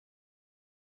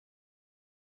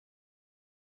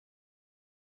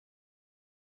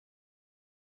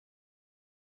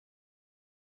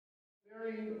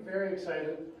Very, very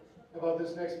excited about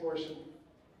this next portion.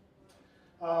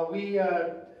 We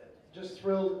just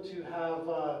thrilled to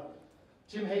have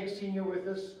Tim Hague Sr. with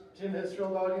us. Tim has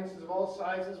thrilled audiences of all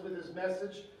sizes with his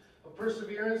message of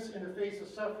perseverance in the face of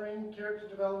suffering, character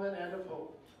development, and of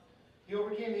hope. He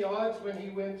overcame the odds when he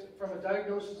went from a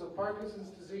diagnosis of Parkinson's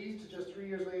disease to just 3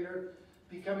 years later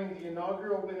becoming the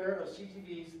inaugural winner of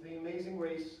CTV's The Amazing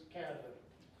Race Canada.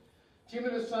 Tim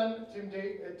and his son, Tim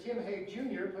Hague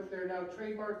Jr., put their now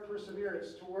trademark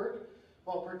perseverance to work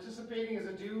while participating as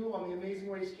a duo on The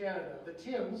Amazing Race Canada. The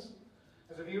Tims,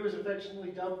 as the viewers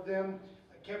affectionately dubbed them,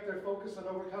 kept their focus on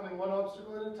overcoming one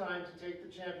obstacle at a time to take the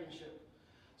championship.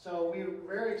 So we're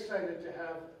very excited to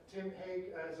have Tim Hague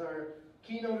as our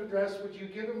keynote address. Would you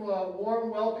give him a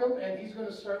warm welcome? And he's going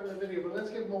to start with a video, but let's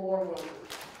give him a warm welcome.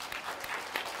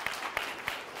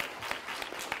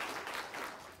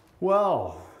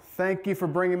 Well, thank you for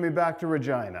bringing me back to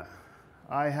Regina.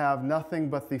 I have nothing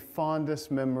but the fondest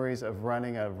memories of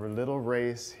running a little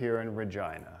race here in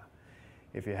Regina.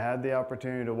 If you had the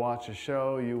opportunity to watch a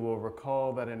show, you will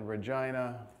recall that in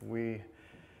Regina, we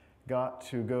got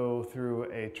to go through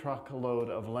a truckload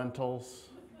of lentils.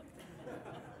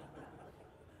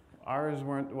 Ours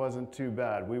wasn't too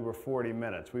bad. We were 40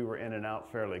 minutes. We were in and out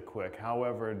fairly quick.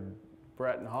 However,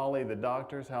 Brett and Holly, the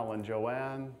doctors, Hal and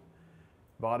Joanne,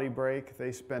 body break,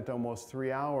 they spent almost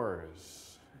 3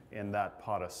 hours in that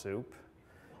pot of soup.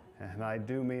 And I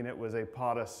do mean it was a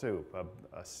pot of soup,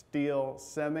 a steel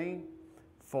semi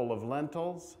full of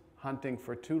lentils, hunting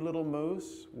for 2 little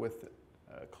moose with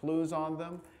clues on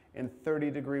them in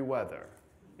 30-degree weather.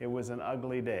 It was an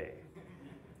ugly day.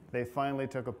 They finally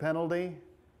took a penalty,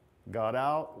 got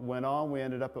out, went on. We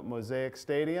ended up at Mosaic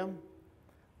Stadium.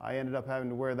 I ended up having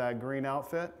to wear that green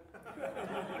outfit.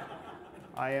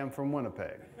 I am from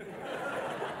Winnipeg.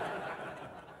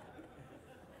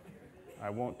 I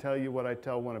won't tell you what I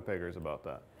tell Winnipeggers about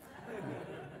that.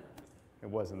 It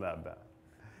wasn't that bad.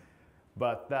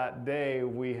 But that day,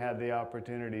 we had the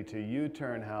opportunity to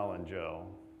U-turn Hal and Joe,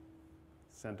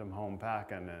 sent them home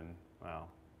packing, and, well,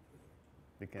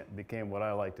 became what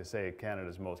I like to say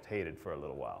Canada's most hated for a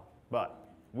little while. But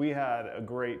we had a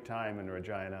great time in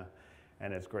Regina,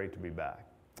 and it's great to be back.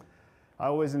 I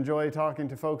always enjoy talking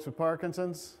to folks with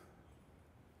Parkinson's.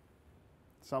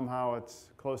 Somehow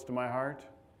it's close to my heart.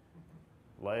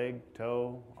 Leg,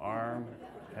 toe, arm,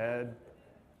 head,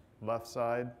 left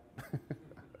side.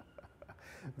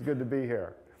 It's good to be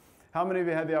here. How many of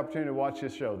you had the opportunity to watch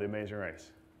this show, The Amazing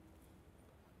Race?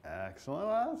 Excellent.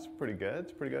 Well, that's pretty good.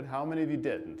 It's pretty good. How many of you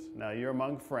didn't? Now, you're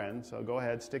among friends, so go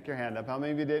ahead, stick your hand up. How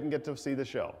many of you didn't get to see the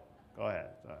show? Go ahead.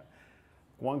 All right.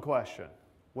 One question.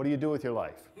 What do you do with your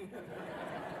life?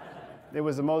 It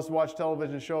was the most watched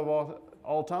television show of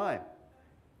all time.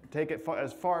 Take it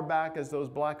as far back as those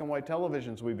black and white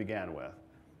televisions we began with.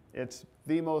 It's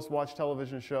the most watched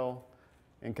television show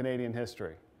in Canadian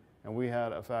history. And we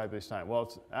had a fabulous time.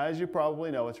 Well, as you probably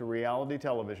know, it's a reality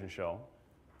television show.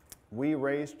 We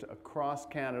raced across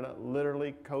Canada,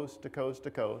 literally coast to coast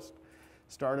to coast.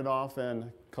 Started off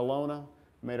in Kelowna,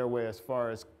 made our way as far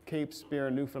as Cape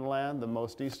Spear, Newfoundland, the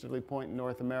most easterly point in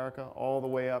North America, all the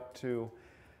way up to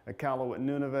Iqaluit,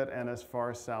 Nunavut, and as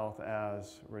far south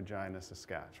as Regina,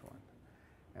 Saskatchewan.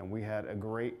 And we had a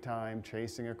great time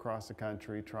chasing across the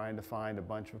country, trying to find a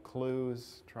bunch of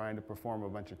clues, trying to perform a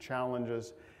bunch of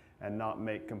challenges, and not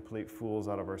make complete fools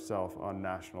out of ourselves on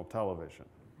national television.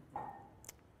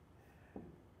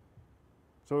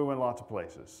 So we went lots of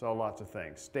places, saw lots of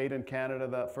things. Stayed in Canada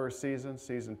that first season.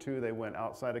 Season 2, they went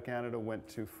outside of Canada, went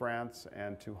to France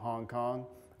and to Hong Kong.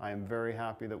 I am very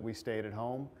happy that we stayed at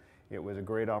home. It was a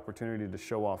great opportunity to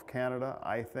show off Canada,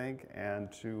 I think,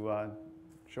 and to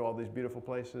show all these beautiful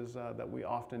places that we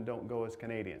often don't go as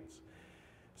Canadians.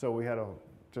 So we had a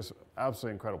just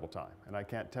absolutely incredible time, and I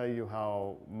can't tell you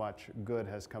how much good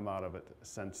has come out of it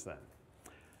since then.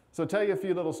 So I'll tell you a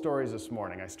few little stories this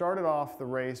morning. I started off the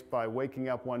race by waking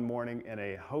up one morning in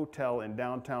a hotel in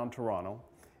downtown Toronto.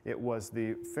 It was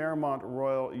the Fairmont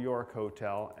Royal York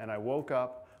Hotel, and I woke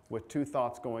up with 2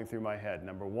 thoughts going through my head.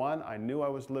 Number 1, I knew I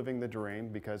was living the dream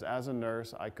because as a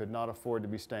nurse, I could not afford to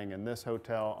be staying in this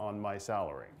hotel on my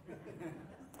salary.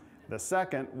 The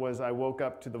second was I woke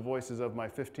up to the voices of my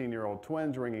 15-year-old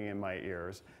twins ringing in my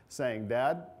ears saying,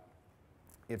 "Dad,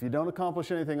 if you don't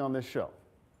accomplish anything on this show,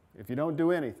 if you don't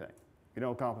do anything, if you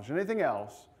don't accomplish anything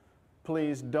else,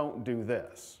 please don't do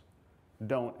this.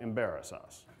 Don't embarrass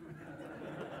us."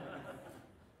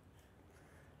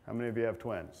 How many of you have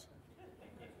twins?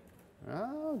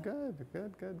 Oh, good,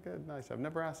 good, good, good, nice. I've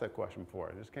never asked that question before.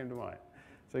 It just came to mind.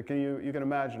 So you can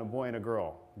imagine a boy and a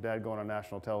girl, dad going on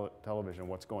national television,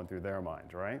 what's going through their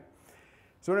minds, right?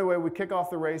 So anyway, we kick off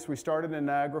the race. We started in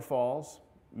Niagara Falls,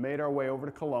 made our way over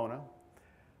to Kelowna.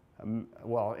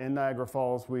 Well, in Niagara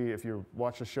Falls, if you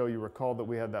watch the show, you recall that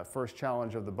we had that first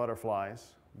challenge of the butterflies.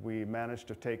 We managed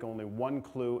to take only 1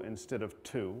 clue instead of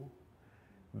 2,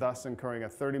 thus incurring a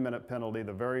 30-minute penalty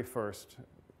the very first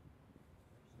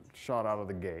shot out of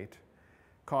the gate.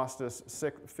 Cost us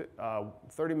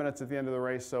 30 minutes at the end of the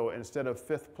race, so instead of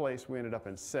 5th place, we ended up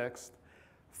in 6th.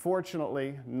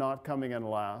 Fortunately, not coming in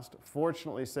last.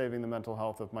 Fortunately, saving the mental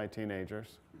health of my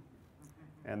teenagers.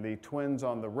 And the twins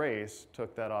on the race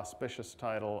took that auspicious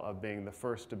title of being the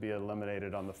first to be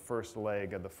eliminated on the first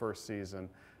leg of the first season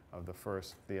of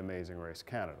the Amazing Race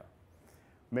Canada.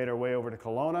 Made our way over to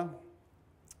Kelowna.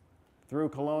 Through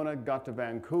Kelowna, got to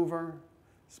Vancouver.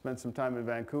 Spent some time in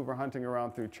Vancouver hunting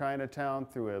around through Chinatown,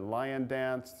 through a lion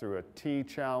dance, through a tea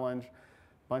challenge,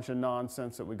 bunch of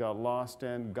nonsense that we got lost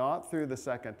in. Got through the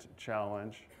second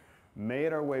challenge,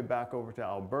 made our way back over to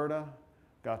Alberta,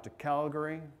 got to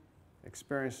Calgary,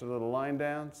 experienced a little line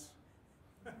dance.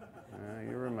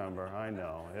 You remember, I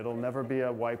know. It'll never be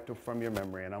wiped from your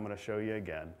memory, and I'm going to show you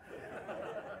again.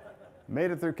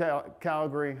 Made it through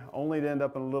Calgary, only to end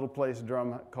up in a little place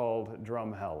called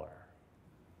Drumheller.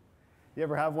 You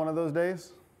ever have one of those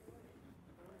days?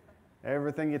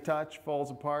 Everything you touch falls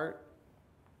apart,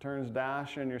 turns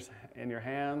dash in your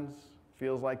hands,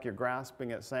 feels like you're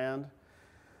grasping at sand.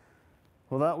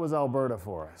 Well, that was Alberta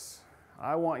for us.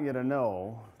 I want you to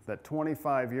know that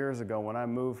 25 years ago when I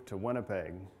moved to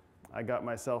Winnipeg, I got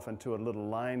myself into a little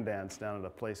line dance down at a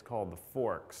place called the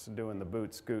Forks, doing the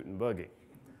boot, scoot, and boogie.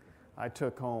 I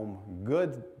took home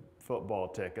good football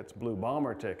tickets, Blue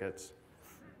Bomber tickets,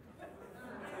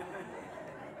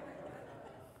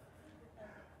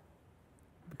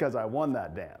 because I won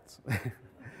that dance.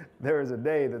 There was a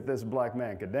day that this black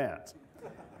man could dance.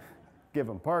 Give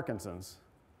him Parkinsons,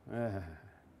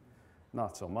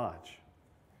 not so much.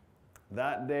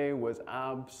 That day was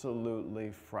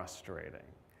absolutely frustrating.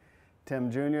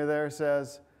 Tim Jr. there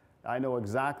says, I know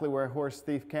exactly where Horse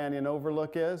Thief Canyon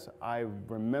Overlook is. I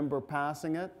remember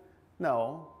passing it.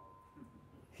 No,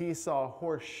 he saw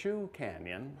Horseshoe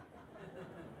Canyon.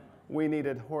 We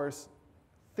needed Horse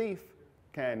Thief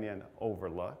Canyon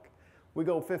Overlook. We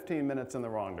go 15 minutes in the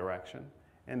wrong direction,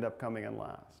 end up coming in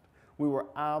last. We were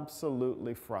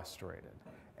absolutely frustrated.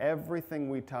 Everything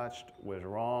we touched was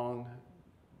wrong,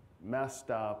 messed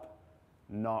up,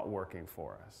 not working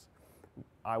for us.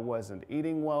 I wasn't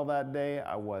eating well that day,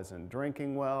 I wasn't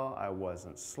drinking well, I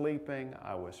wasn't sleeping,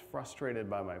 I was frustrated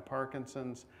by my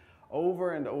Parkinsons.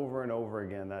 Over and over and over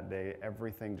again that day,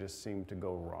 everything just seemed to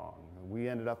go wrong. We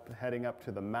ended up heading up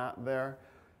to the mat there,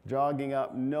 jogging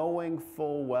up, knowing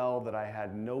full well that I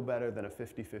had no better than a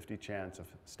 50-50 chance of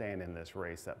staying in this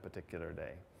race that particular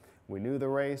day. We knew the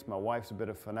race, my wife's a bit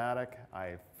of a fanatic.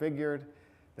 I figured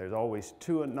there's always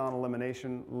 2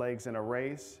 non-elimination legs in a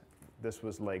race. This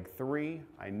was leg 3.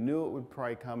 I knew it would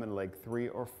probably come in leg 3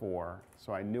 or 4,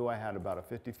 so I knew I had about a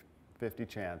 50-50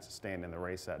 chance of staying in the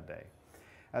race that day.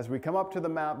 As we come up to the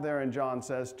map there and John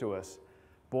says to us,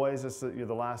 boys, you're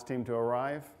the last team to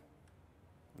arrive?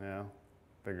 Yeah,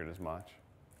 figured as much.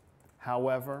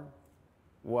 However,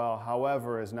 well,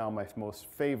 however is now my most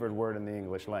favored word in the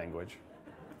English language.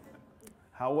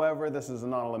 However, this is a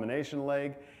non-elimination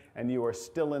leg, and you are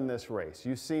still in this race.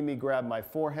 You see me grab my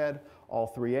forehead, all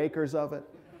 3 acres of it.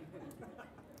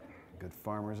 Good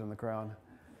farmers in the crowd.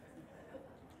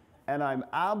 And I'm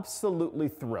absolutely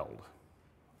thrilled.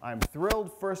 I'm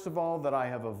thrilled, first of all, that I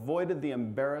have avoided the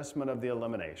embarrassment of the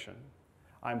elimination.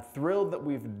 I'm thrilled that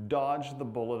we've dodged the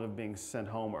bullet of being sent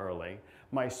home early.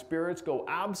 My spirits go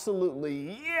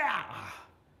absolutely, yeah,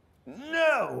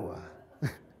 no,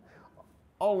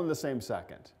 all in the same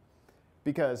second.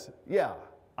 Because, yeah,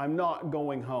 I'm not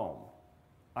going home.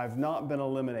 I've not been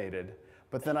eliminated,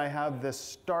 but then I have this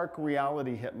stark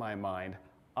reality hit my mind.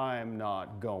 I'm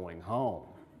not going home.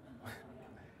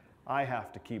 I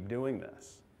have to keep doing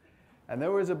this. And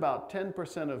there was about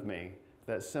 10% of me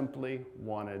that simply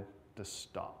wanted to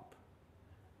stop.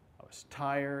 I was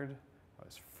tired, I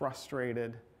was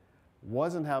frustrated,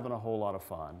 wasn't having a whole lot of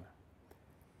fun,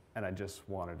 and I just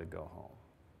wanted to go home.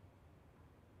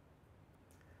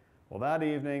 Well, that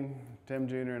evening, Tim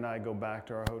Jr. and I go back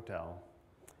to our hotel,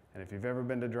 and if you've ever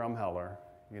been to Drumheller,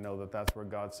 you know that that's where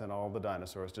God sent all the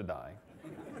dinosaurs to die.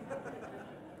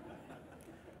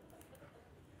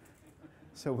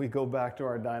 So we go back to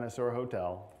our dinosaur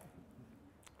hotel.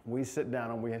 We sit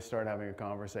down and we start having a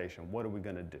conversation. What are we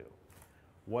going to do?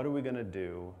 What are we going to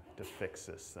do to fix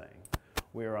this thing?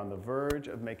 We are on the verge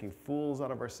of making fools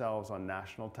out of ourselves on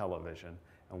national television,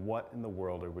 and what in the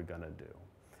world are we going to do?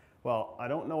 Well, I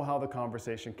don't know how the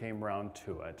conversation came around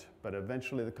to it, but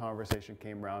eventually the conversation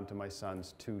came around to my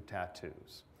son's 2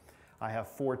 tattoos. I have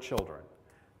 4 children.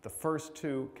 The first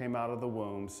 2 came out of the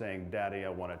womb saying, "Daddy, I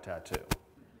want a tattoo."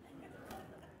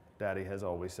 Daddy has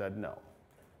always said no.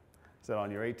 Said, on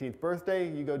your 18th birthday,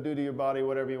 you go do to your body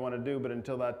whatever you want to do, but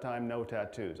until that time, no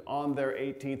tattoos. On their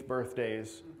 18th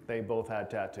birthdays, they both had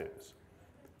tattoos.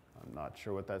 I'm not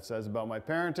sure what that says about my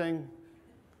parenting,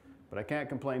 but I can't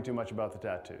complain too much about the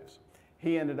tattoos.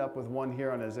 He ended up with one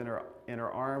here on his inner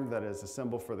arm that is a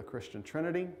symbol for the Christian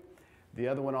Trinity. The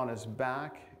other one on his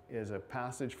back is a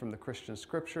passage from the Christian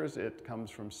scriptures. It comes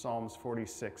from Psalms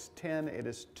 46:10. It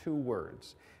is 2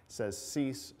 words. It says,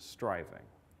 "Cease striving."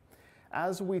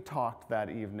 As we talked that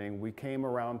evening, we came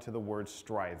around to the word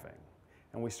striving,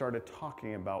 and we started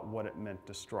talking about what it meant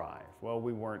to strive. Well,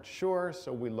 we weren't sure,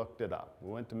 so we looked it up.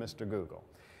 We went to Mr. Google.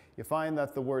 You find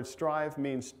that the word strive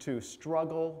means to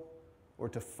struggle or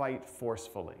to fight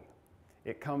forcefully.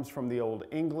 It comes from the Old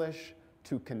English,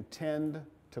 to contend,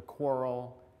 to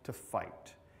quarrel, to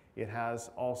fight. It has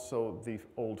also the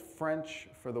Old French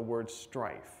for the word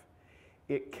strife.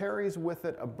 It carries with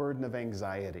it a burden of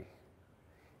anxiety.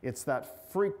 It's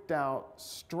that freaked out,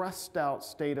 stressed out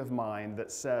state of mind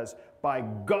that says, by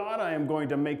God, I am going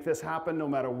to make this happen no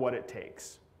matter what it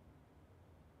takes.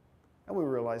 And we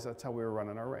realized that's how we were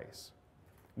running our race.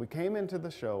 We came into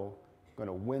the show going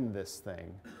to win this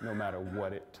thing no matter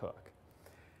what it took.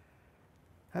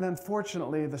 And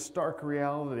unfortunately, the stark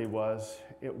reality was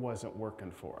it wasn't working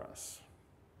for us.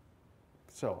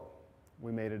 So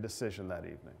we made a decision that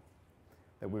evening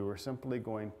that we were simply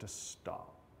going to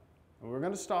stop. And we were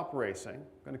going to stop racing,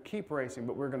 going to keep racing,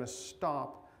 but we're going to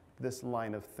stop this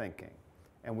line of thinking.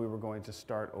 And we were going to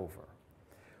start over.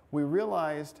 We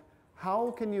realized,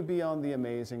 how can you be on the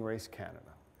Amazing Race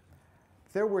Canada?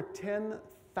 There were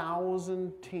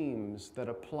 10,000 teams that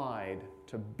applied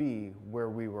to be where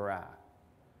we were at.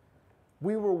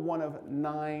 We were one of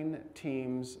 9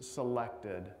 teams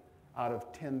selected out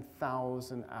of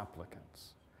 10,000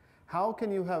 applicants. How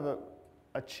can you have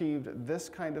achieved this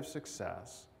kind of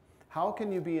success? How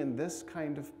can you be in this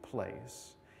kind of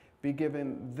place, be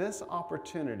given this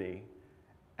opportunity,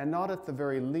 and not at the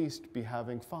very least be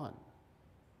having fun?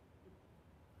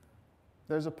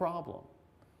 There's a problem.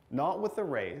 Not with the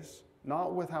race,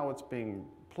 not with how it's being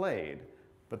played,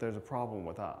 but there's a problem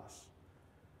with us.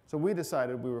 So we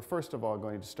decided we were first of all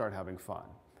going to start having fun.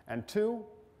 And 2,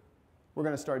 we're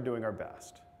going to start doing our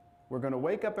best. We're going to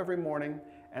wake up every morning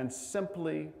and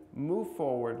simply move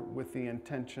forward with the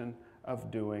intention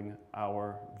of doing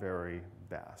our very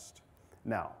best.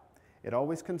 Now, it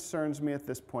always concerns me at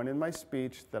this point in my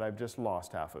speech that I've just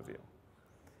lost half of you.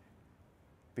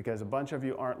 Because a bunch of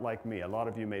you aren't like me. A lot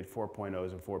of you made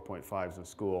 4.0s and 4.5s in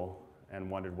school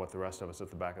and wondered what the rest of us at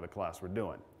the back of the class were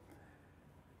doing.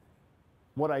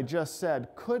 What I just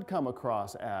said could come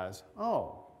across as,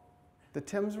 oh, the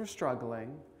Tims were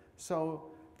struggling,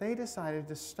 so they decided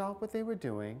to stop what they were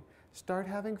doing, start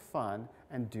having fun,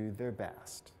 and do their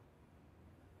best.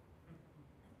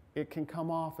 It can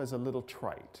come off as a little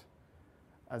trite,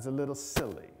 as a little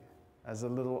silly, as a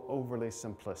little overly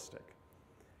simplistic.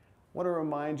 I want to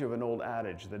remind you of an old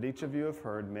adage that each of you have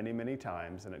heard many, many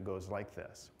times, and it goes like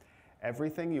this.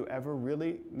 Everything you ever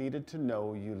really needed to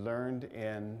know, you learned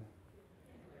in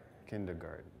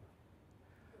kindergarten.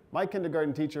 My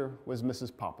kindergarten teacher was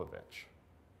Mrs. Popovich.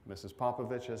 Mrs.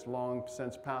 Popovich has long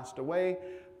since passed away,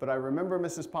 but I remember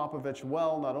Mrs. Popovich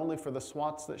well, not only for the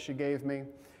swats that she gave me,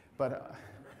 but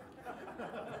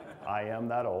I am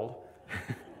that old.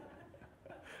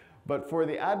 But for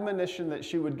the admonition that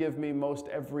she would give me most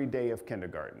every day of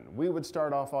kindergarten. We would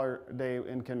start off our day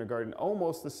in kindergarten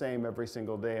almost the same every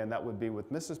single day, and that would be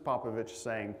with Mrs. Popovich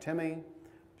saying, "Timmy,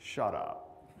 shut up."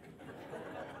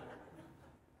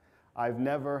 I've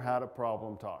never had a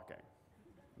problem talking.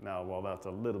 Now, well, that's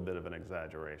a little bit of an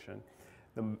exaggeration.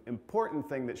 The important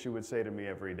thing that she would say to me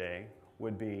every day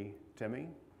would be, "Timmy,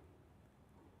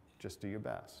 just do your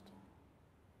best."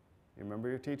 You remember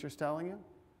your teachers telling you?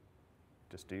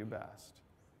 Just do your best.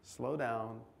 Slow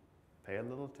down, pay a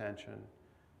little attention,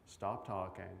 stop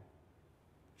talking,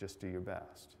 just do your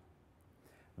best.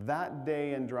 That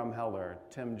day in Drumheller,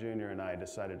 Tim Jr. and I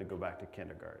decided to go back to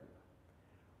kindergarten.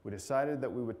 We decided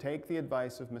that we would take the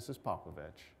advice of Mrs.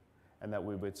 Popovich and that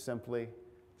we would simply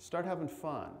start having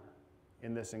fun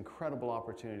in this incredible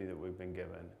opportunity that we've been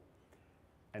given,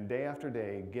 and day after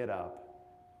day get up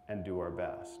and do our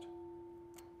best.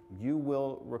 You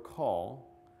will recall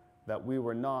that we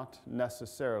were not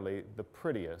necessarily the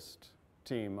prettiest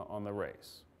team on the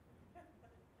race.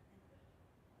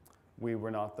 We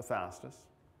were not the fastest.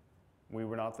 We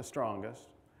were not the strongest.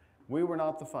 We were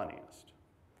not the funniest.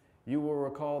 You will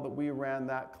recall that we ran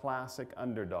that classic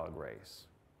underdog race.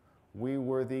 We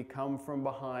were the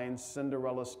come-from-behind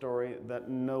Cinderella story that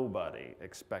nobody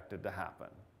expected to happen.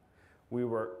 We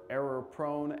were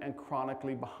error-prone and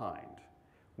chronically behind.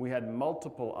 We had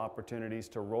multiple opportunities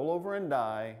to roll over and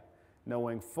die,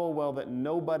 knowing full well that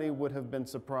nobody would have been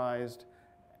surprised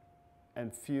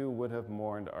and few would have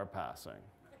mourned our passing.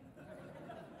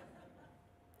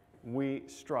 We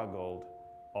struggled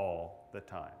all the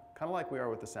time, kind of like we are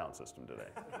with the sound system today.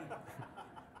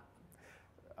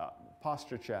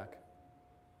 Posture check.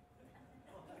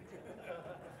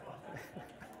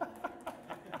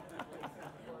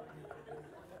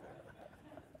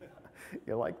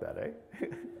 You like that, eh?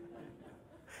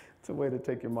 It's a way to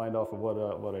take your mind off of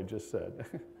what I just said.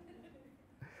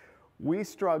 We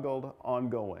struggled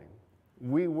ongoing.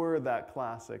 We were that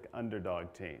classic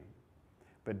underdog team.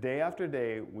 But day after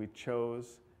day, we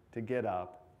chose to get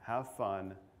up, have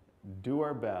fun, do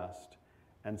our best,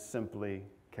 and simply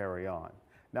carry on.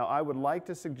 Now, I would like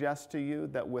to suggest to you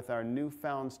that with our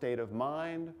newfound state of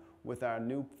mind, with our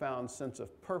newfound sense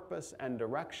of purpose and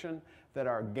direction, that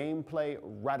our gameplay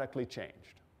radically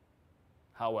changed.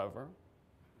 However,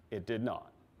 it did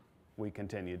not. We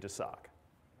continued to suck.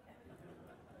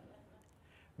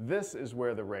 This is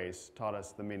where the race taught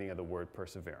us the meaning of the word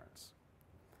perseverance.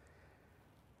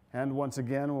 And once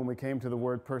again, when we came to the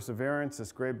word perseverance,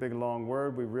 this great big long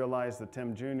word, we realized that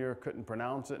Tim Jr. couldn't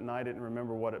pronounce it and I didn't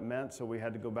remember what it meant, so we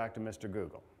had to go back to Mr.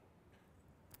 Google.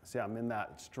 See, I'm in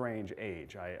that strange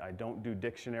age. I don't do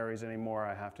dictionaries anymore.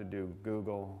 I have to do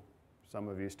Google. Some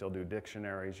of you still do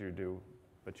dictionaries, you do,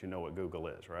 but you know what Google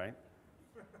is, right?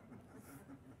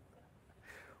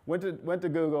 Went to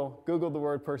Google, Googled the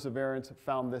word perseverance,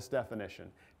 found this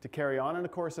definition: to carry on in a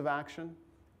course of action,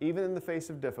 even in the face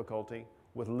of difficulty,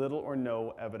 with little or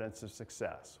no evidence of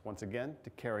success. Once again, to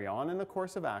carry on in a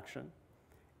course of action,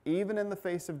 even in the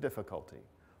face of difficulty,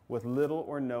 with little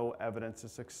or no evidence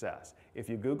of success. If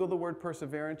you Google the word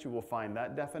perseverance, you will find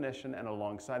that definition and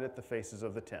alongside it the faces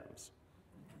of the Tims.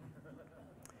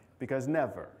 Because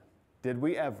never did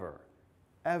we ever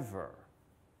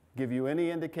give you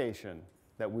any indication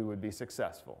that we would be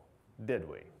successful, did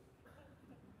we?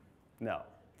 No.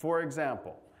 For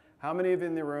example, how many of you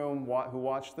in the room who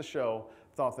watched the show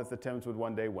thought that the Tims would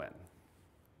one day win?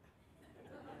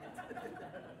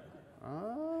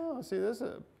 Oh, see, this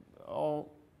is, oh,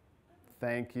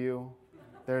 thank you.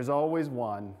 There's always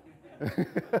one.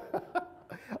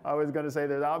 I was going to say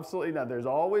there's absolutely none. There's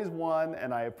always one,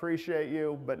 and I appreciate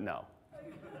you, but no.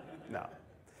 No.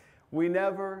 We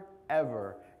never,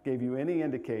 ever gave you any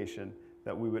indication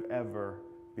that we would ever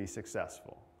be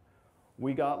successful.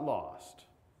 We got lost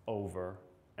over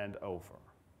and over.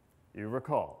 You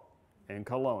recall, in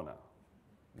Kelowna,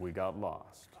 we got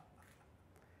lost.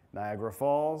 Niagara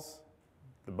Falls,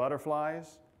 the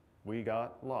butterflies, we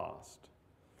got lost.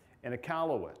 In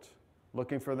Iqaluit,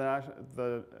 looking for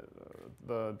the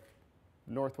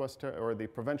Northwest, or the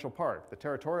provincial park, the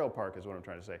territorial park is what I'm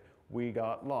trying to say, we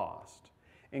got lost.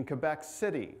 In Quebec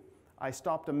City, I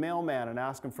stopped a mailman and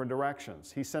asked him for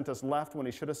directions. He sent us left when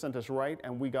he should have sent us right,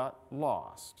 and we got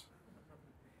lost.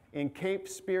 In Cape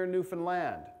Spear,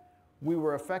 Newfoundland, we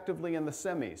were effectively in the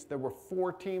semis. There were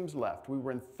 4 teams left. We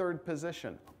were in 3rd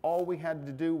position. All we had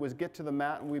to do was get to the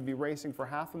mat, and we'd be racing for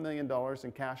 $500,000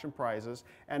 in cash and prizes,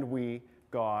 and we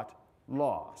got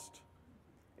lost.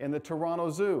 In the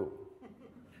Toronto Zoo,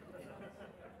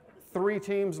 3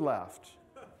 teams left.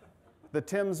 The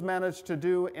Tims managed to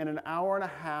do in an hour and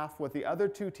a half what the other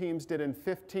 2 teams did in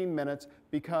 15 minutes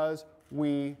because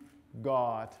we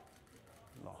got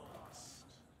lost.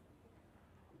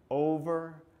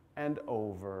 Over and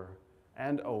over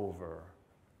and over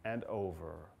and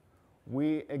over,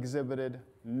 we exhibited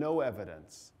no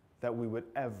evidence that we would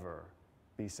ever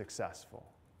be successful.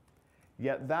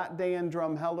 Yet that day in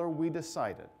Drumheller, we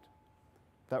decided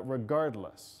that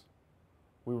regardless,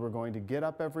 we were going to get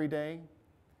up every day,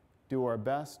 do our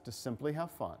best to simply have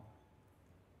fun,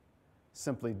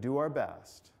 simply do our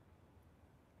best,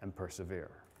 and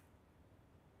persevere,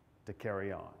 to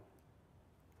carry on.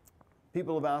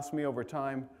 People have asked me over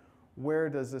time, where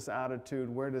does this attitude,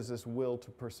 where does this will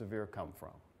to persevere come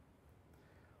from?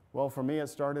 Well, for me, it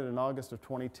started in August of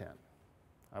 2010.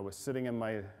 I was sitting in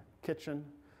my kitchen,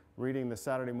 reading the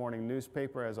Saturday morning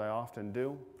newspaper, as I often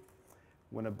do,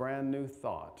 when a brand new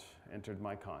thought entered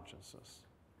my consciousness.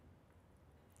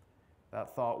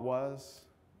 That thought was,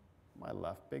 my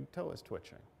left big toe is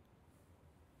twitching.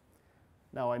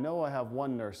 Now, I know I have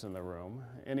one nurse in the room.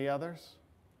 Any others?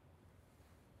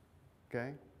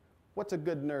 Okay. What's a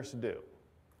good nurse do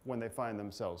when they find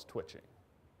themselves twitching?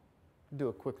 Do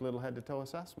a quick little head-to-toe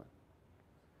assessment.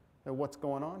 Then what's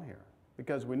going on here?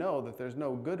 Because we know that there's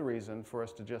no good reason for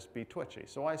us to just be twitchy.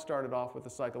 So I started off with the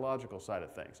psychological side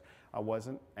of things. I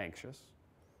wasn't anxious,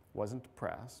 wasn't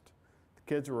depressed. The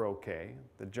kids were okay.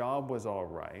 The job was all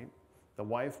right. The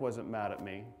wife wasn't mad at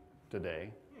me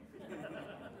today.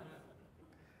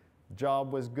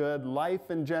 Job was good.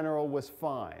 Life in general was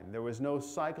fine. There was no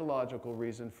psychological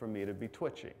reason for me to be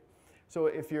twitchy. So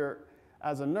if you're,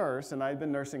 as a nurse, and I'd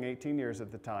been nursing 18 years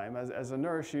at the time, as a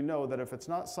nurse, you know that if it's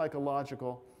not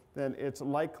psychological, then it's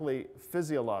likely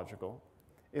physiological.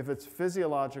 If it's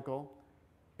physiological,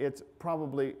 it's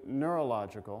probably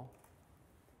neurological.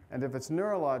 And if it's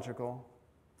neurological,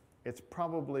 it's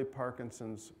probably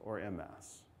Parkinson's or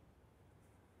MS.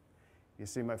 You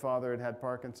see, my father had had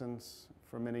Parkinson's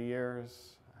for many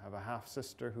years. I have a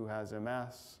half-sister who has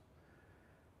MS.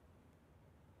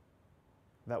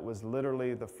 That was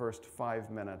literally the first 5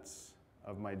 minutes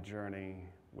of my journey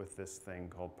with this thing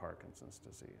called Parkinson's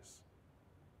disease.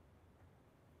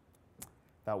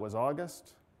 That was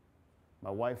August.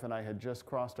 My wife and I had just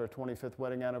crossed our 25th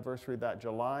wedding anniversary that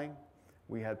July.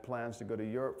 We had plans to go to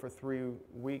Europe for 3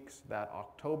 weeks that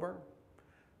October.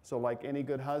 So like any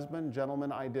good husband,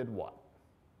 gentlemen, I did what?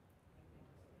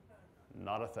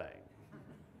 Not a thing.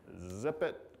 Zip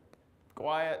it,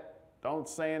 quiet, don't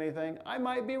say anything. I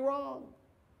might be wrong.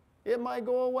 It might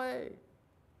go away.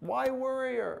 Why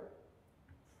worry her?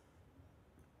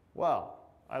 Well,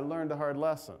 I learned a hard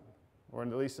lesson, or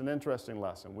at least an interesting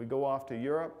lesson. We go off to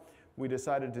Europe. We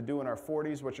decided to do in our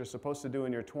 40s what you're supposed to do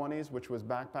in your 20s, which was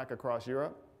backpack across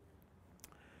Europe.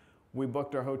 We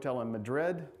booked our hotel in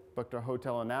Madrid, booked our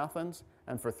hotel in Athens,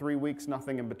 and for 3 weeks,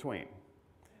 nothing in between.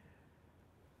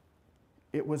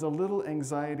 It was a little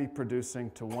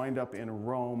anxiety-producing to wind up in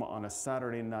Rome on a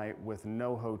Saturday night with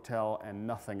no hotel and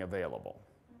nothing available.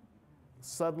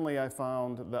 Suddenly I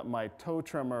found that my toe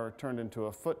trimmer turned into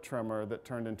a foot trimmer that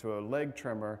turned into a leg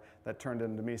trimmer that turned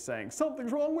into me saying,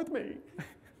 "Something's wrong with me."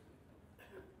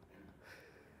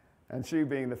 And she,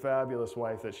 being the fabulous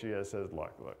wife that she is, says,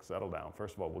 look, settle down.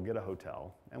 First of all, we'll get a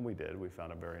hotel. And we did. We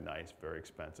found a very nice, very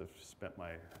expensive, spent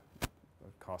the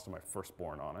cost of my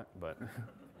firstborn on it, but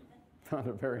found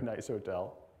a very nice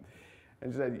hotel.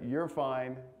 And she said, "You're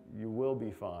fine, you will be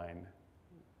fine.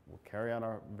 We'll carry on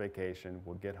our vacation,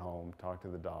 we'll get home, talk to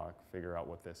the doc, figure out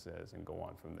what this is, and go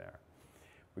on from there."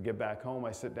 We get back home,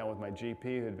 I sit down with my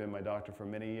GP, who had been my doctor for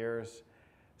many years,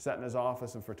 sat in his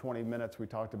office, and for 20 minutes we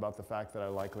talked about the fact that I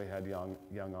likely had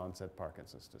young onset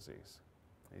Parkinson's disease.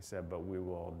 He said, "But we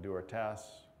will do our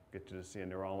tests, get you to see a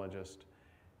neurologist,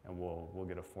 and we'll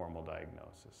get a formal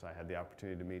diagnosis." I had the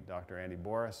opportunity to meet Dr. Andy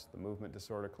Boris, the Movement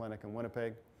Disorder Clinic in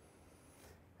Winnipeg.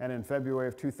 And in February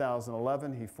of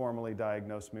 2011, he formally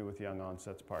diagnosed me with young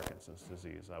onset Parkinson's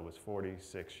disease. I was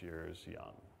 46 years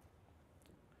young.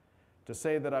 To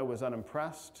say that I was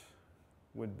unimpressed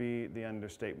would be the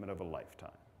understatement of a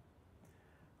lifetime.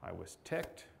 I was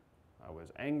ticked, I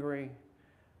was angry,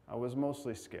 I was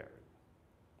mostly scared.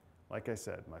 Like I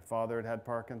said, my father had had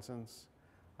Parkinson's.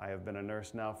 I have been a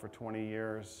nurse now for 20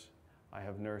 years. I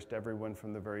have nursed everyone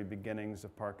from the very beginnings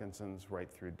of Parkinson's right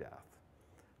through death.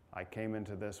 I came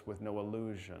into this with no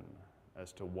illusion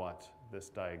as to what this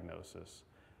diagnosis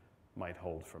might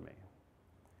hold for me.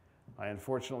 I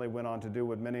unfortunately went on to do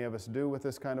what many of us do with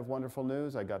this kind of wonderful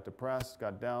news. I got depressed,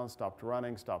 got down, stopped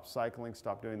running, stopped cycling,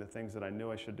 stopped doing the things that I knew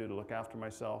I should do to look after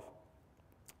myself,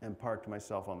 and parked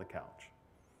myself on the couch.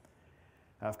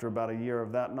 After about a year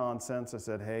of that nonsense, I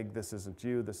said, "Hague, this isn't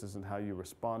you. This isn't how you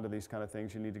respond to these kind of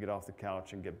things. You need to get off the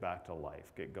couch and get back to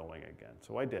life, get going again."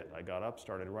 So I did. I got up,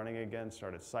 started running again,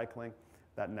 started cycling.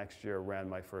 That next year, ran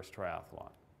my first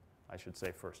triathlon. I should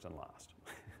say first and last.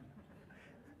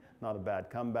 Not a bad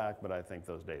comeback, but I think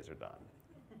those days are done.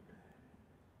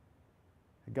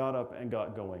 I got up and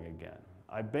got going again.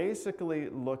 I basically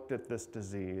looked at this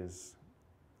disease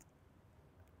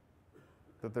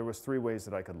that there was 3 ways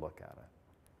that I could look at it.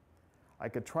 I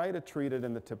could try to treat it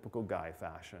in the typical guy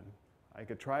fashion. I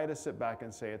could try to sit back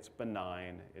and say it's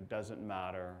benign, it doesn't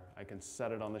matter, I can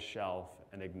set it on the shelf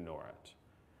and ignore it.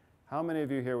 How many of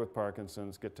you here with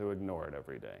Parkinson's get to ignore it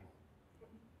every day?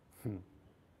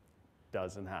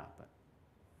 Doesn't happen.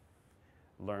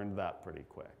 Learned that pretty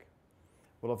quick.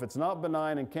 Well, if it's not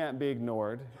benign and can't be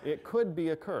ignored, it could be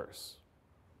a curse.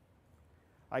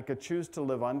 I could choose to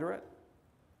live under it.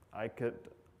 I could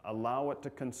allow it to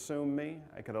consume me.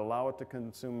 I could allow it to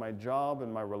consume my job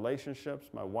and my relationships,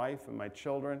 my wife and my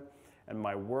children, and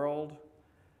my world.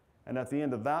 And at the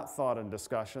end of that thought and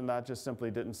discussion, that just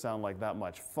simply didn't sound like that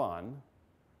much fun.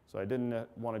 So I didn't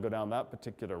want to go down that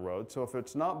particular road. So if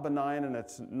it's not benign and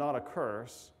it's not a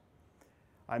curse,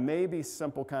 I may be a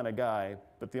simple kind of guy,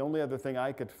 but the only other thing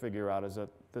I could figure out is that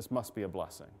this must be a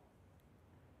blessing.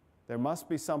 There must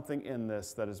be something in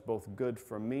this that is both good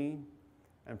for me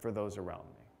and for those around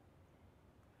me.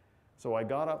 So I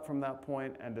got up from that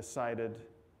point and decided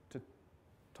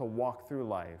to walk through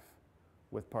life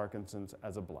with Parkinson's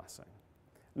as a blessing.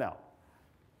 Now,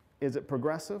 is it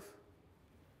progressive?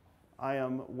 I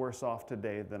am worse off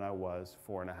today than I was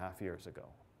 4.5 years ago.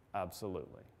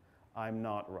 Absolutely. I'm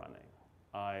not running.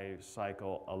 I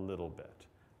cycle a little bit.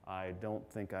 I don't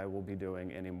think I will be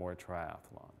doing any more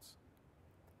triathlons.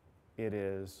 It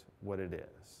is what it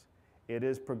is. It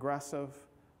is progressive,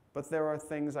 but there are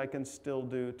things I can still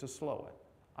do to slow it.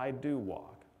 I do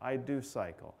walk. I do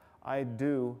cycle. I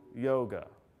do yoga.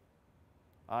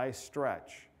 I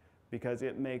stretch because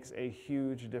it makes a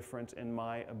huge difference in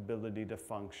my ability to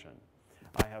function.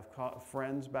 I have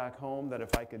friends back home that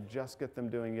if I could just get them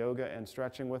doing yoga and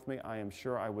stretching with me, I am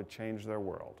sure I would change their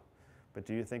world. But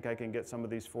do you think I can get some of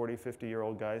these 40,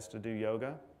 50-year-old guys to do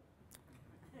yoga?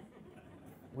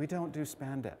 We don't do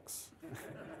spandex.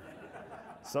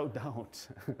 So don't.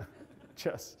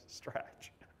 Just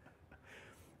stretch.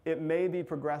 It may be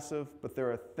progressive, but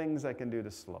there are things I can do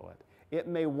to slow it. It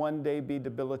may one day be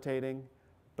debilitating,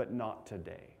 but not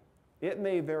today. It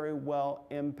may very well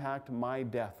impact my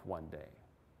death one day.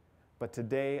 But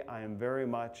today I am very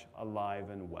much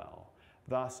alive and well.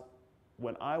 Thus,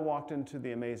 when I walked into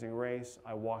the amazing race,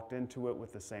 I walked into it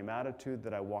with the same attitude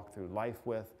that I walked through life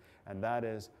with, and that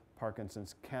is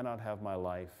Parkinson's cannot have my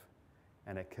life,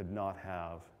 and it could not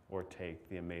have or take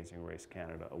the Amazing Race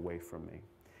Canada away from me.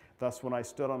 Thus, when I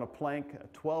stood on a plank, a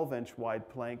 12-inch wide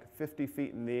plank, 50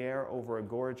 feet in the air over a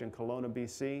gorge in Kelowna,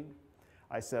 BC,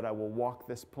 I said, I will walk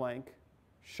this plank,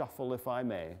 shuffle if I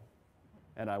may,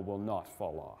 and I will not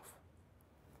fall off.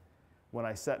 When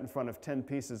I sat in front of 10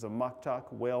 pieces of muck-tuck,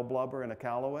 whale blubber, and a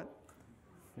Iqaluit,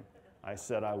 I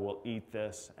said, I will eat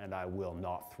this and I will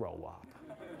not throw up.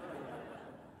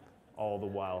 All the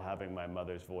while having my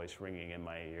mother's voice ringing in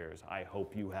my ears. I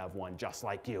hope you have one just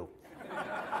like you.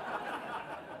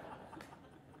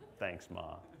 Thanks,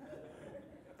 Ma.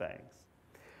 Thanks.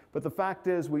 But the fact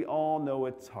is, we all know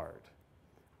it's hard.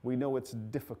 We know it's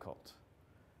difficult.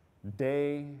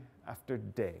 Day after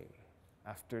day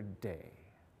after day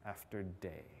after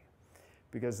day.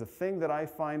 Because the thing that I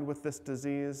find with this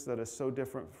disease that is so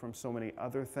different from so many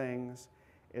other things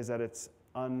is that it's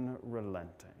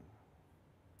unrelenting.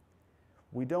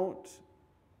 We don't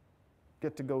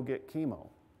get to go get chemo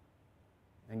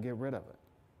and get rid of it.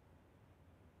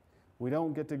 We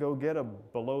don't get to go get a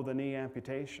below-the-knee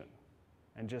amputation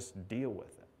and just deal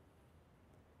with it.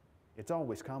 It's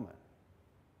always coming.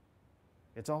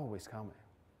 It's always coming.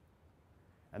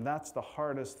 And that's the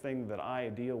hardest thing that I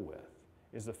deal with,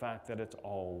 is the fact that it's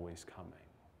always coming.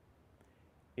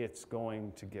 It's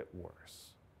going to get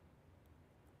worse.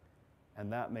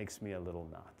 And that makes me a little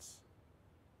nuts.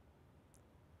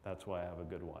 That's why I have a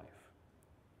good wife.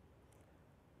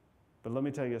 But let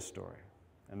me tell you a story.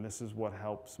 And this is what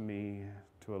helps me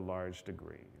to a large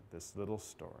degree, this little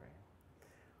story.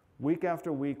 Week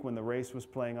after week, when the race was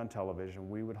playing on television,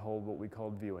 we would hold what we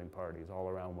called viewing parties all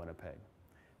around Winnipeg.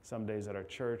 Some days at our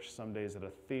church, some days at a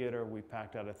theater. We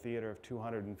packed out a theater of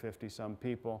 250-some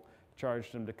people,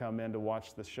 charged them to come in to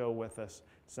watch the show with us,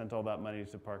 sent all that money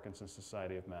to the Parkinson's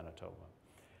Society of Manitoba.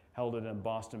 Held it in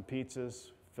Boston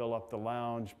Pizzas, fill up the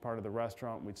lounge, part of the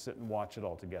restaurant, we'd sit and watch it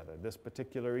all together. This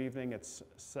particular evening, it's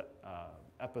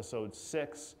episode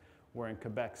 6. We're in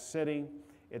Quebec City.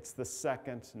 It's the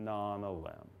second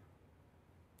non-alum.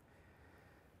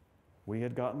 We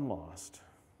had gotten lost.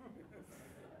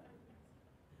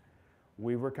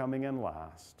 We were coming in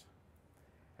last.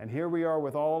 And here we are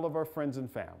with all of our friends and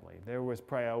family. There was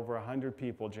probably over 100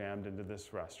 people jammed into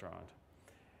this restaurant.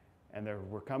 And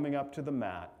we're coming up to the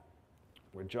mat.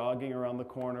 We're jogging around the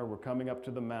corner. We're coming up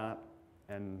to the mat.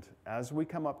 And as we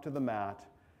come up to the mat,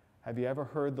 have you ever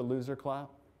heard the loser clap?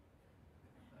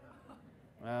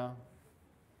 Well,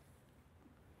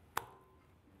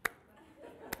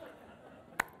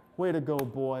 way to go,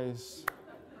 boys.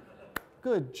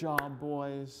 Good job,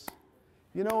 boys.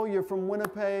 You know, you're from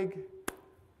Winnipeg.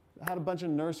 I had a bunch of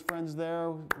nurse friends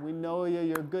there. We know you.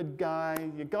 You're a good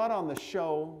guy. You got on the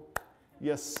show.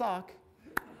 You suck.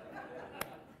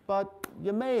 But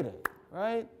you made it,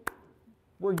 right?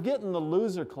 We're getting the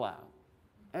loser clap.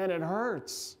 And it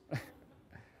hurts.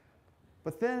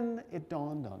 But then it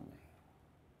dawned on me.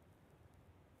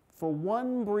 For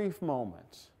one brief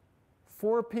moment,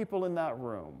 4 people in that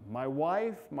room, my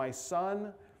wife, my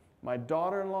son, my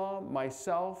daughter-in-law,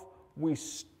 myself, we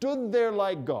stood there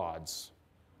like gods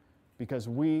because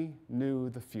we knew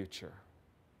the future.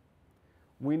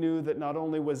 We knew that not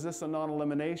only was this a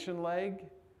non-elimination leg,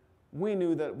 we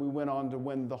knew that we went on to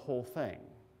win the whole thing.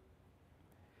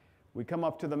 We come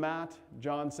up to the mat.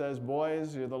 John says,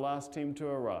 boys, you're the last team to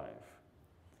arrive.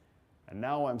 And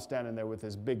now I'm standing there with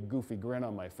this big goofy grin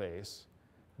on my face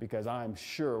because I'm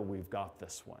sure we've got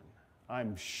this one.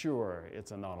 I'm sure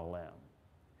it's a non-elim.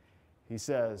 He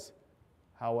says,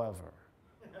 however,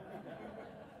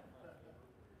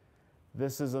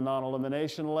 this is a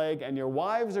non-elimination leg, and your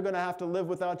wives are going to have to live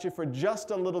without you for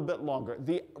just a little bit longer.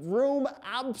 The room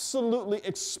absolutely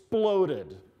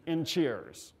exploded in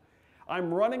cheers.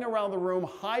 I'm running around the room,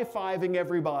 high-fiving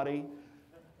everybody.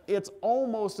 It's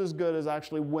almost as good as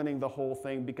actually winning the whole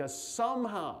thing because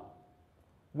somehow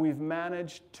we've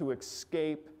managed to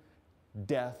escape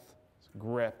death's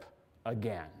grip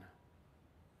again.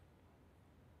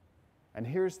 And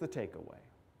here's the takeaway.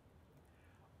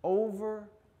 Over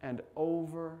and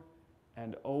over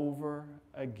and over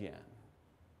again,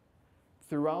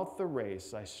 throughout the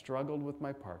race, I struggled with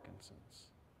my Parkinsons.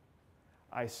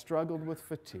 I struggled with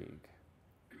fatigue.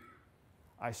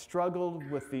 I struggled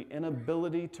with the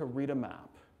inability to read a map.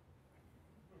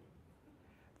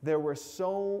 There were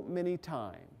so many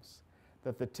times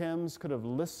that the Tims could have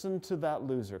listened to that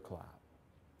loser clap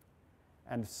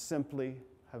and simply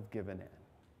have given in.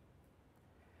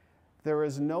 There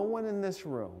is no one in this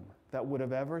room that would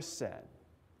have ever said,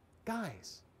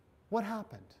 guys, what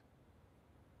happened?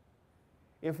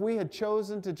 If we had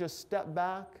chosen to just step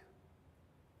back,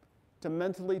 to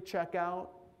mentally check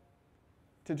out,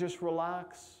 to just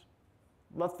relax,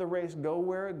 let the race go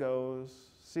where it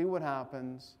goes, see what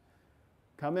happens,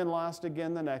 come in last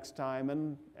again the next time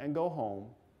and go home,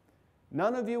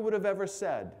 none of you would have ever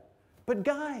said, but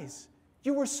guys,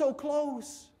 you were so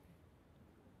close.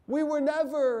 We were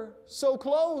never so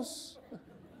close.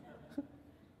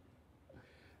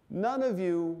 None of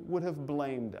you would have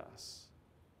blamed us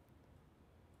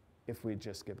if we'd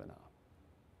just given up.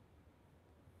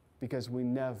 Because we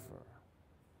never,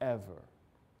 ever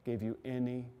gave you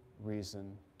any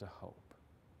reason to hope.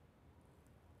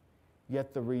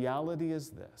 Yet the reality is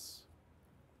this.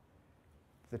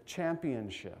 The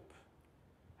championship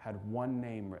had one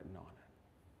name written on it.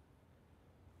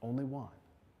 Only one.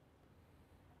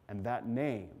 And that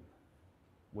name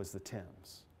was the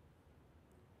Tims.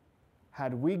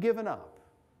 Had we given up,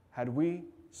 had we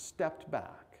stepped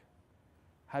back,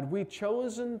 had we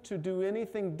chosen to do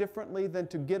anything differently than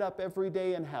to get up every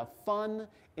day and have fun,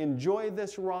 enjoy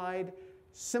this ride,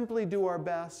 simply do our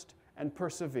best, and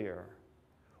persevere,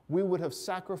 we would have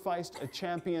sacrificed a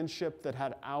championship that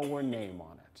had our name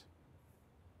on it.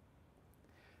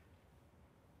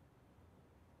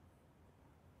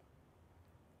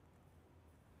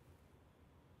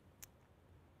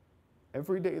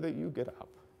 Every day that you get up,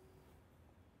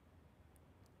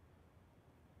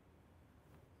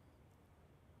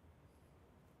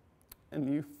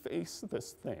 and you face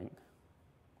this thing,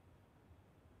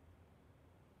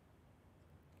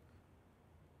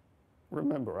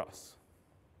 remember us.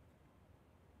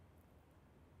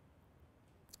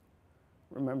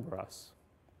 Remember us.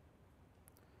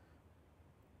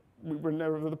 We were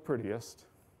never the prettiest.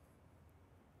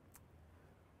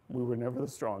 We were never the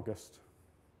strongest.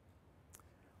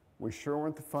 We sure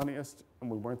weren't the funniest, and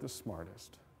we weren't the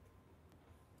smartest.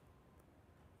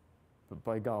 But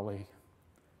by golly,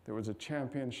 there was a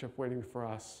championship waiting for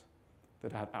us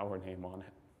that had our name on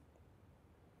it.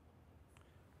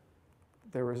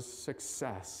 There is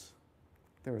success.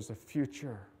 There is a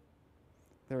future.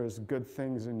 There is good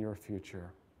things in your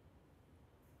future.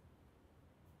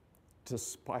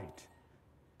 Despite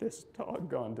this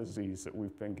doggone disease that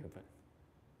we've been given.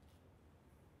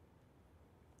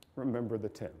 Remember the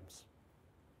Tims.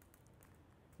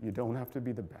 You don't have to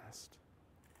be the best.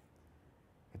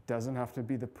 It doesn't have to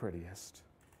be the prettiest.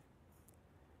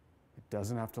 It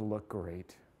doesn't have to look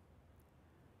great.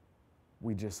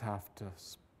 We just have to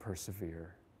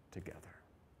persevere together.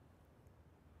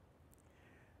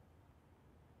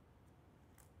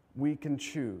 We can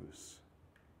choose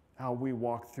how we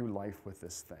walk through life with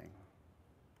this thing.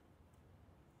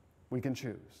 We can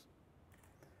choose.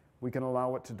 We can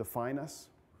allow it to define us.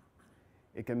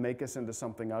 It can make us into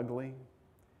something ugly.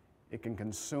 It can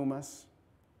consume us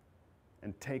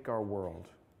and take our world.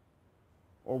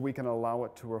 Or we can allow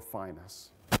it to refine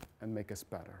us and make us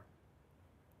better.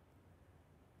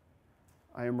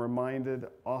 I am reminded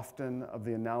often of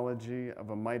the analogy of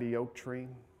a mighty oak tree.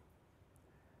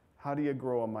 How do you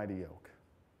grow a mighty oak?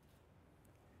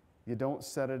 You don't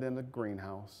set it in a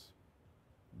greenhouse,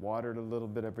 water it a little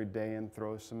bit every day and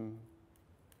throw some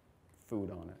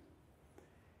food on it.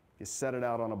 You set it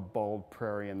out on a bald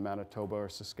prairie in Manitoba or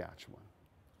Saskatchewan.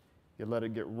 You let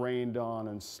it get rained on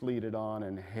and sleeted on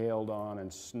and hailed on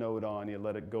and snowed on. You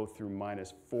let it go through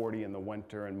minus 40 in the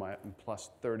winter and plus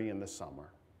 30 in the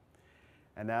summer.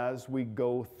 And as we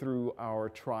go through our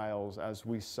trials, as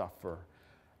we suffer,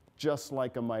 just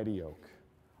like a mighty oak,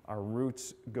 our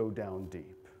roots go down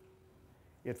deep.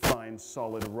 It finds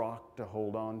solid rock to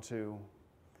hold on to.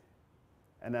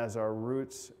 And as our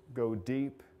roots go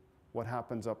deep, what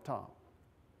happens up top?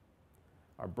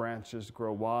 Our branches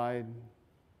grow wide.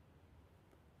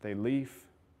 They leaf,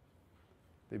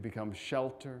 they become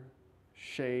shelter,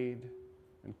 shade,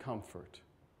 and comfort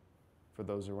for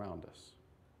those around us.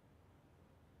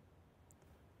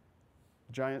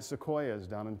 Giant sequoias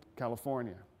down in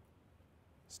California,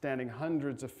 standing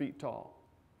hundreds of feet tall.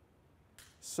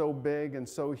 So big and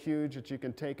so huge that you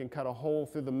can take and cut a hole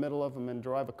through the middle of them and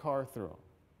drive a car through them.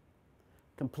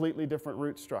 Completely different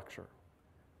root structure.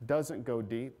 Doesn't go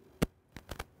deep.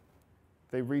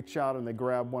 They reach out and they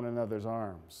grab one another's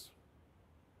arms.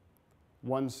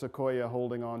 One sequoia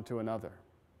holding on to another.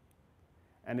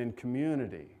 And in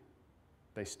community,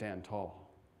 they stand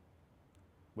tall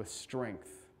with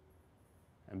strength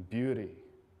and beauty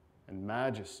and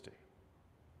majesty.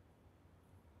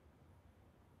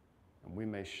 And we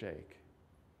may shake,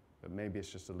 but maybe it's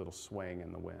just a little swaying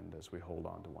in the wind as we hold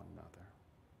on to one another.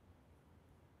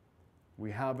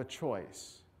 We have a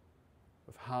choice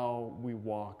of how we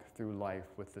walk through life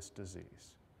with this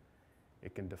disease.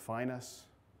 It can define us,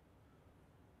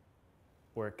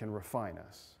 or it can refine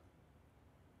us.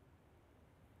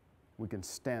 We can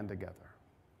stand together.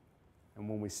 And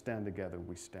when we stand together,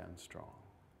 we stand strong.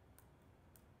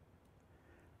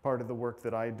 Part of the work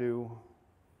that I do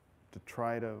to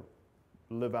try to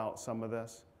live out some of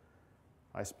this,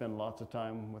 I spend lots of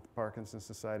time with the Parkinsons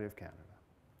Society of Canada.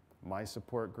 My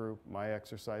support group, my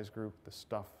exercise group, the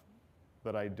stuff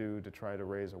that I do to try to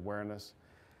raise awareness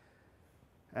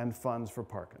and funds for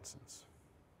Parkinson's.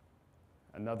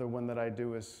 Another one that I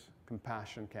do is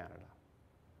Compassion Canada.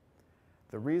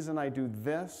 The reason I do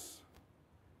this,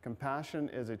 Compassion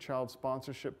is a child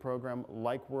sponsorship program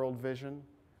like World Vision.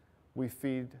 We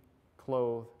feed,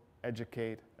 clothe,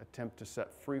 educate, attempt to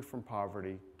set free from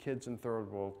poverty kids in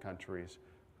third world countries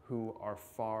who are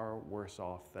far worse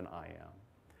off than I am.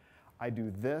 I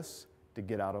do this to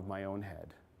get out of my own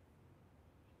head.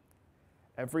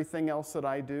 Everything else that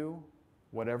I do,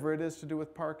 whatever it is to do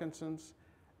with Parkinson's,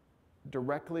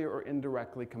 directly or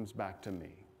indirectly comes back to me.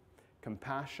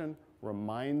 Compassion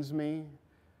reminds me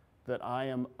that I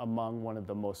am among one of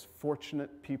the most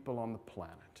fortunate people on the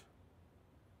planet,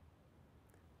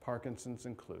 Parkinson's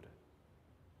included.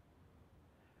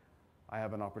 I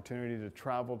have an opportunity to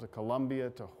travel to Colombia,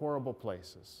 to horrible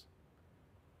places,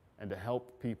 and to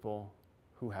help people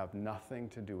who have nothing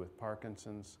to do with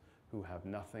Parkinson's, who have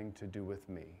nothing to do with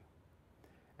me.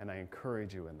 And I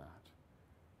encourage you in that,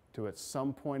 to at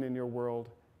some point in your world,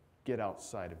 get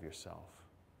outside of yourself,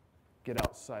 get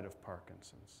outside of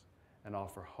Parkinson's, and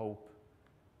offer hope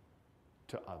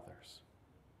to others.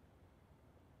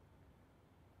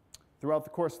 Throughout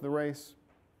the course of the race,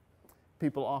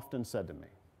 people often said to me,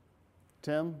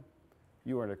 Tim,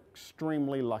 you are an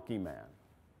extremely lucky man.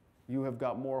 You have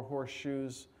got more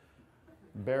horseshoes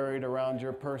buried around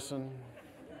your person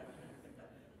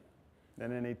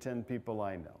than any 10 people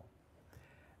I know.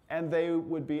 And they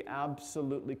would be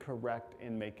absolutely correct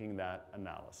in making that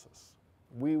analysis.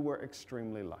 We were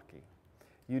extremely lucky.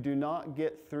 You do not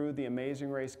get through the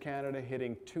Amazing Race Canada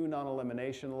hitting 2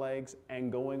 non-elimination legs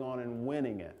and going on and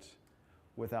winning it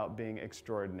without being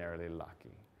extraordinarily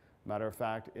lucky. Matter of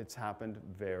fact, it's happened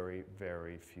very,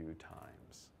 very few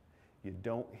times. You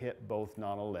don't hit both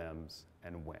non-elims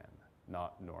and win,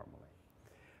 not normally.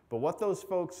 But what those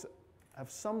folks have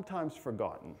sometimes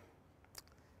forgotten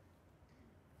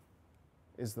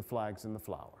is the flags and the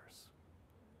flowers.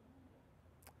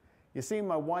 You see,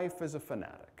 my wife is a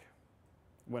fanatic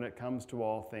when it comes to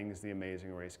all things the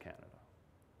Amazing Race Canada.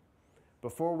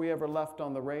 Before we ever left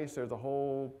on the race, there's a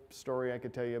whole story I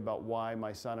could tell you about why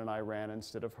my son and I ran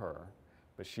instead of her,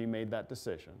 but she made that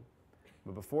decision.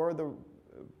 But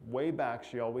way back,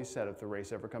 she always said, if the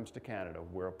race ever comes to Canada,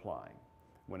 we're applying.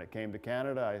 When it came to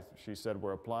Canada, she said,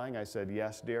 we're applying. I said,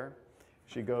 yes, dear.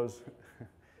 She goes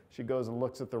and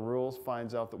looks at the rules,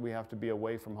 finds out that we have to be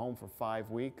away from home for 5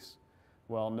 weeks.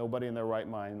 Well, nobody in their right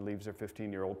mind leaves their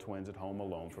 15-year-old twins at home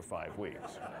alone for 5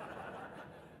 weeks.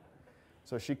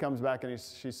 So she comes back and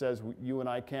she says, you and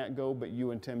I can't go, but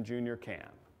you and Tim Jr. can.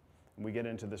 And we get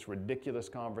into this ridiculous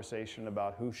conversation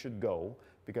about who should go,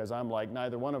 because I'm like,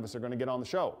 neither one of us are going to get on the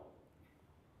show.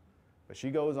 But she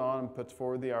goes on and puts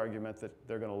forward the argument that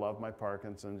they're going to love my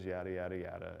Parkinson's, yada, yada,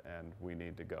 yada, and we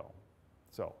need to go.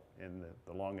 So And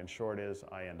the long and short is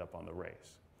I end up on the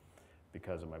race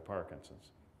because of my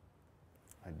Parkinson's.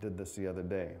 I did this the other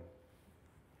day.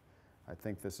 I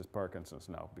think this is Parkinson's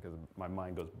now because my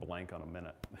mind goes blank on a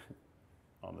minute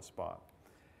on the spot.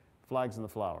 Flags and the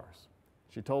flowers.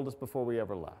 She told us before we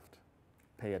ever left,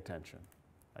 pay attention.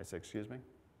 I said, excuse me?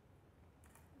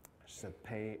 She said,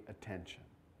 pay attention.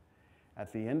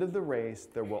 At the end of the race,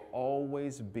 there will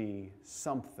always be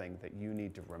something that you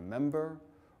need to remember,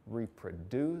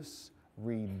 reproduce,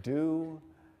 redo,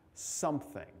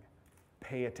 something.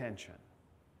 Pay attention.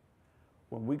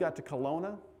 When we got to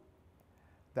Kelowna,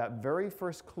 that very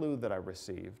first clue that I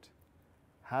received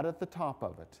had at the top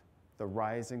of it the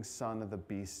rising sun of the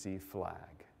BC flag.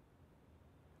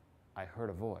 I heard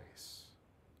a voice.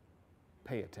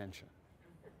 Pay attention.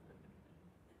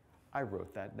 I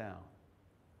wrote that down.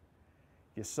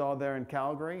 You saw there in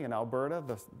Calgary, in Alberta,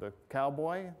 the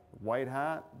cowboy, white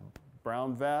hat,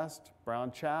 brown vest,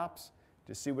 brown chaps.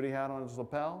 Do you see what he had on his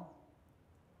lapel?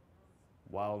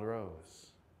 Wild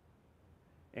rose.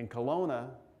 In Kelowna,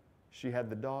 she had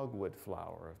the dogwood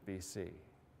flower of BC.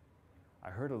 I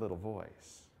heard a little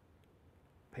voice.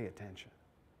 Pay attention.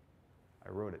 I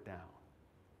wrote it down.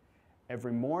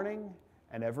 Every morning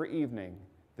and every evening,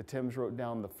 the Tims wrote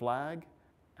down the flag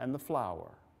and the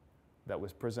flower that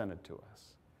was presented to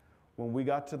us. When we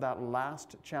got to that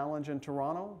last challenge in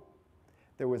Toronto,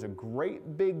 there was a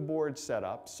great big board set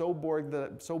up, so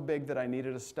big that I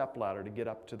needed a stepladder to get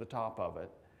up to the top of it.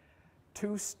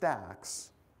 2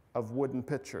 stacks of wooden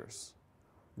pictures.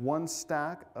 1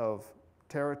 stack of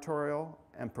territorial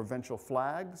and provincial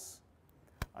flags,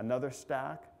 another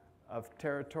stack of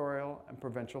territorial and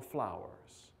provincial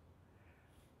flowers.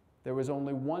 There was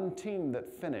only one team that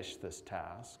finished this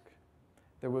task.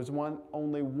 There was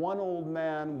only one old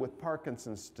man with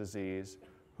Parkinson's disease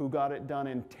who got it done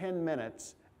in 10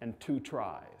 minutes and 2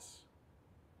 tries.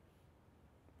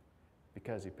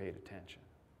 Because he paid attention.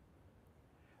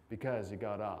 Because he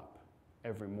got up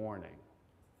every morning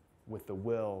with the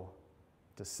will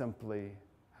to simply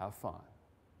have fun.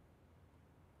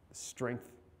 The strength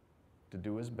to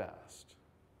do his best.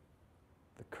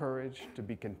 The courage to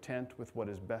be content with what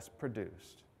is best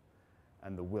produced.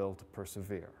 And the will to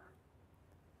persevere.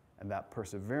 And that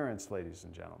perseverance, ladies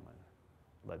and gentlemen,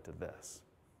 led to this.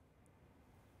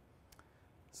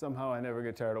 Somehow I never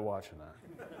get tired of watching that.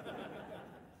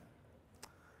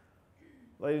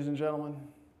 Ladies and gentlemen,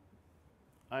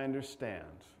 I understand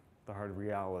the hard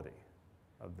reality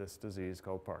of this disease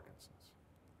called Parkinson's.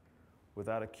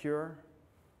 Without a cure,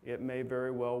 it may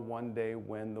very well one day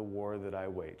win the war that I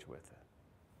wage with it.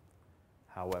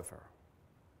 However,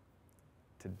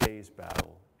 today's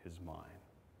battle is mine.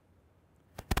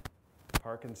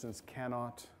 Parkinson's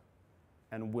cannot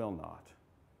and will not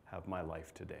have my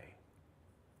life today.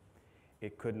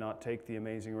 It could not take the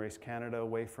Amazing Race Canada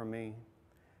away from me,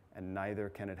 and neither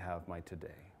can it have my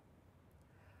today.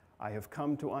 I have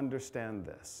come to understand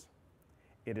this.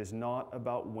 It is not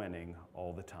about winning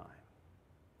all the time.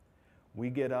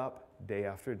 We get up day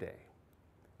after day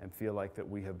and feel like that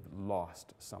we have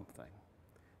lost something,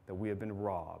 that we have been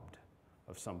robbed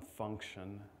of some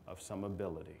function, of some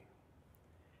ability.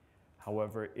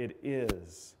 However, it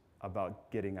is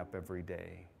about getting up every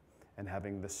day and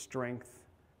having the strength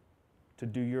to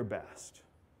do your best,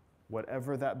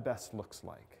 whatever that best looks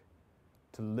like,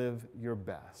 to live your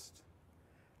best,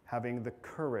 having the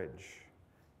courage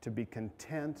to be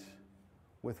content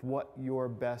with what your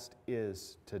best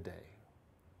is today,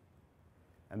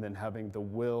 and then having the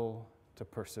will to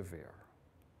persevere,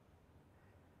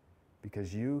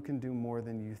 because you can do more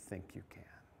than you think you can.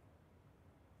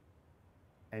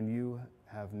 And you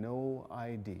have no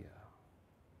idea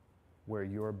where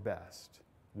your best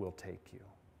will take you.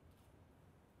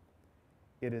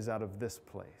 It is out of this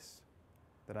place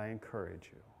that I encourage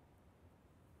you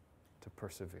to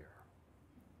persevere.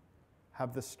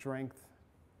 Have the strength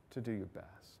to do your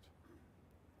best.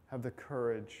 Have the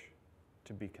courage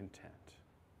to be content.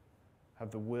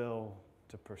 Have the will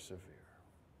to persevere.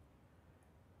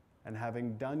 And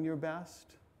having done your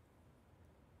best,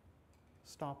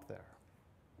 stop there.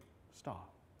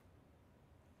 Stop.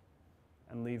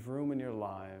 And leave room in your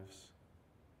lives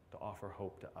to offer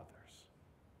hope to others.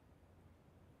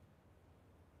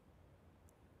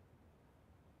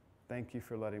 Thank you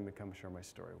for letting me come share my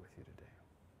story with you today.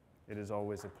 It is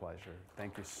always a pleasure.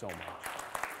 Thank you so much.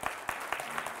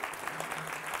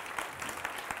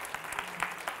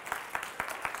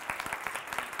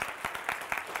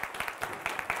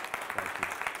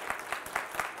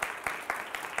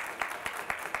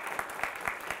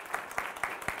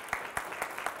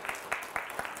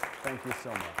 Thank you so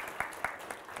much.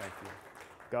 Thank you.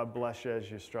 God bless you as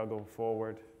you struggle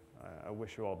forward. I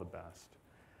wish you all the best.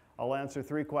 I'll answer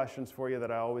 3 questions for you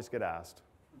that I always get asked.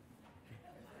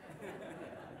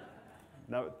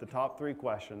 Note the top 3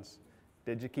 questions.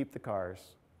 Did you keep the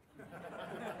cars?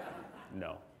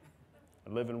 No. I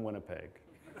live in Winnipeg.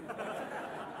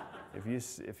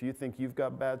 If you think you've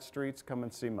got bad streets, come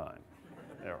and see mine.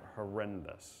 They're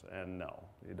horrendous. And no,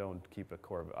 you don't keep a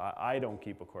Corvette. I don't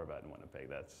keep a Corvette in Winnipeg.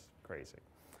 That's crazy.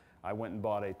 I went and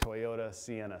bought a Toyota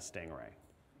Sienna Stingray.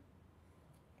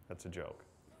 That's a joke.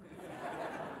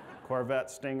 Corvette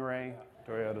Stingray,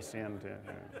 Toyota Sienna.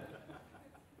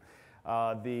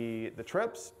 The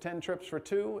trips, 10 trips for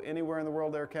 2, anywhere in the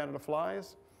world Air Canada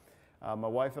flies. My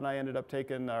wife and I ended up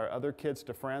taking our other kids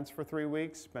to France for 3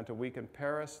 weeks, spent a week in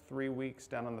Paris, 3 weeks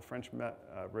down on the French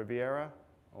Riviera.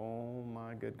 Oh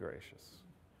my good gracious.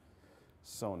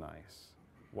 So nice.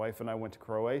 Wife and I went to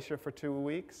Croatia for 2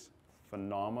 weeks.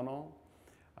 Phenomenal.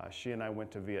 She and I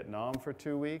went to Vietnam for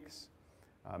 2 weeks.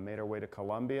 Made our way to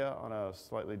Colombia on a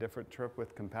slightly different trip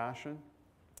with Compassion.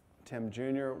 Tim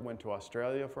Jr. went to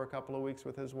Australia for a couple of weeks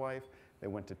with his wife. They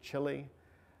went to Chile.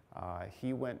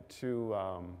 He went to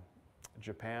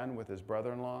Japan with his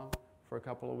brother-in-law for a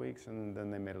couple of weeks, and then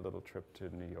they made a little trip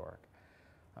to New York.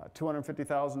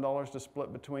 $250,000 to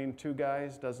split between 2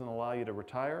 guys doesn't allow you to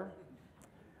retire,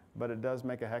 but it does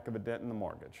make a heck of a dent in the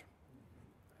mortgage.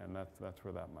 And that's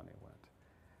where that money went.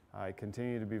 I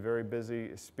continue to be very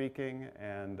busy speaking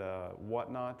and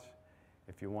whatnot.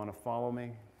 If you want to follow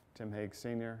me, Tim Hague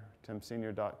Sr.,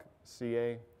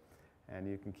 timsenior.ca, and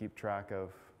you can keep track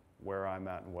of where I'm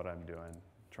at and what I'm doing,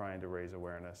 trying to raise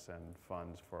awareness and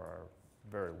funds for our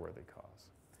very worthy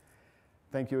cause.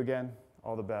 Thank you again.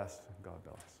 All the best. God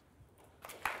bless.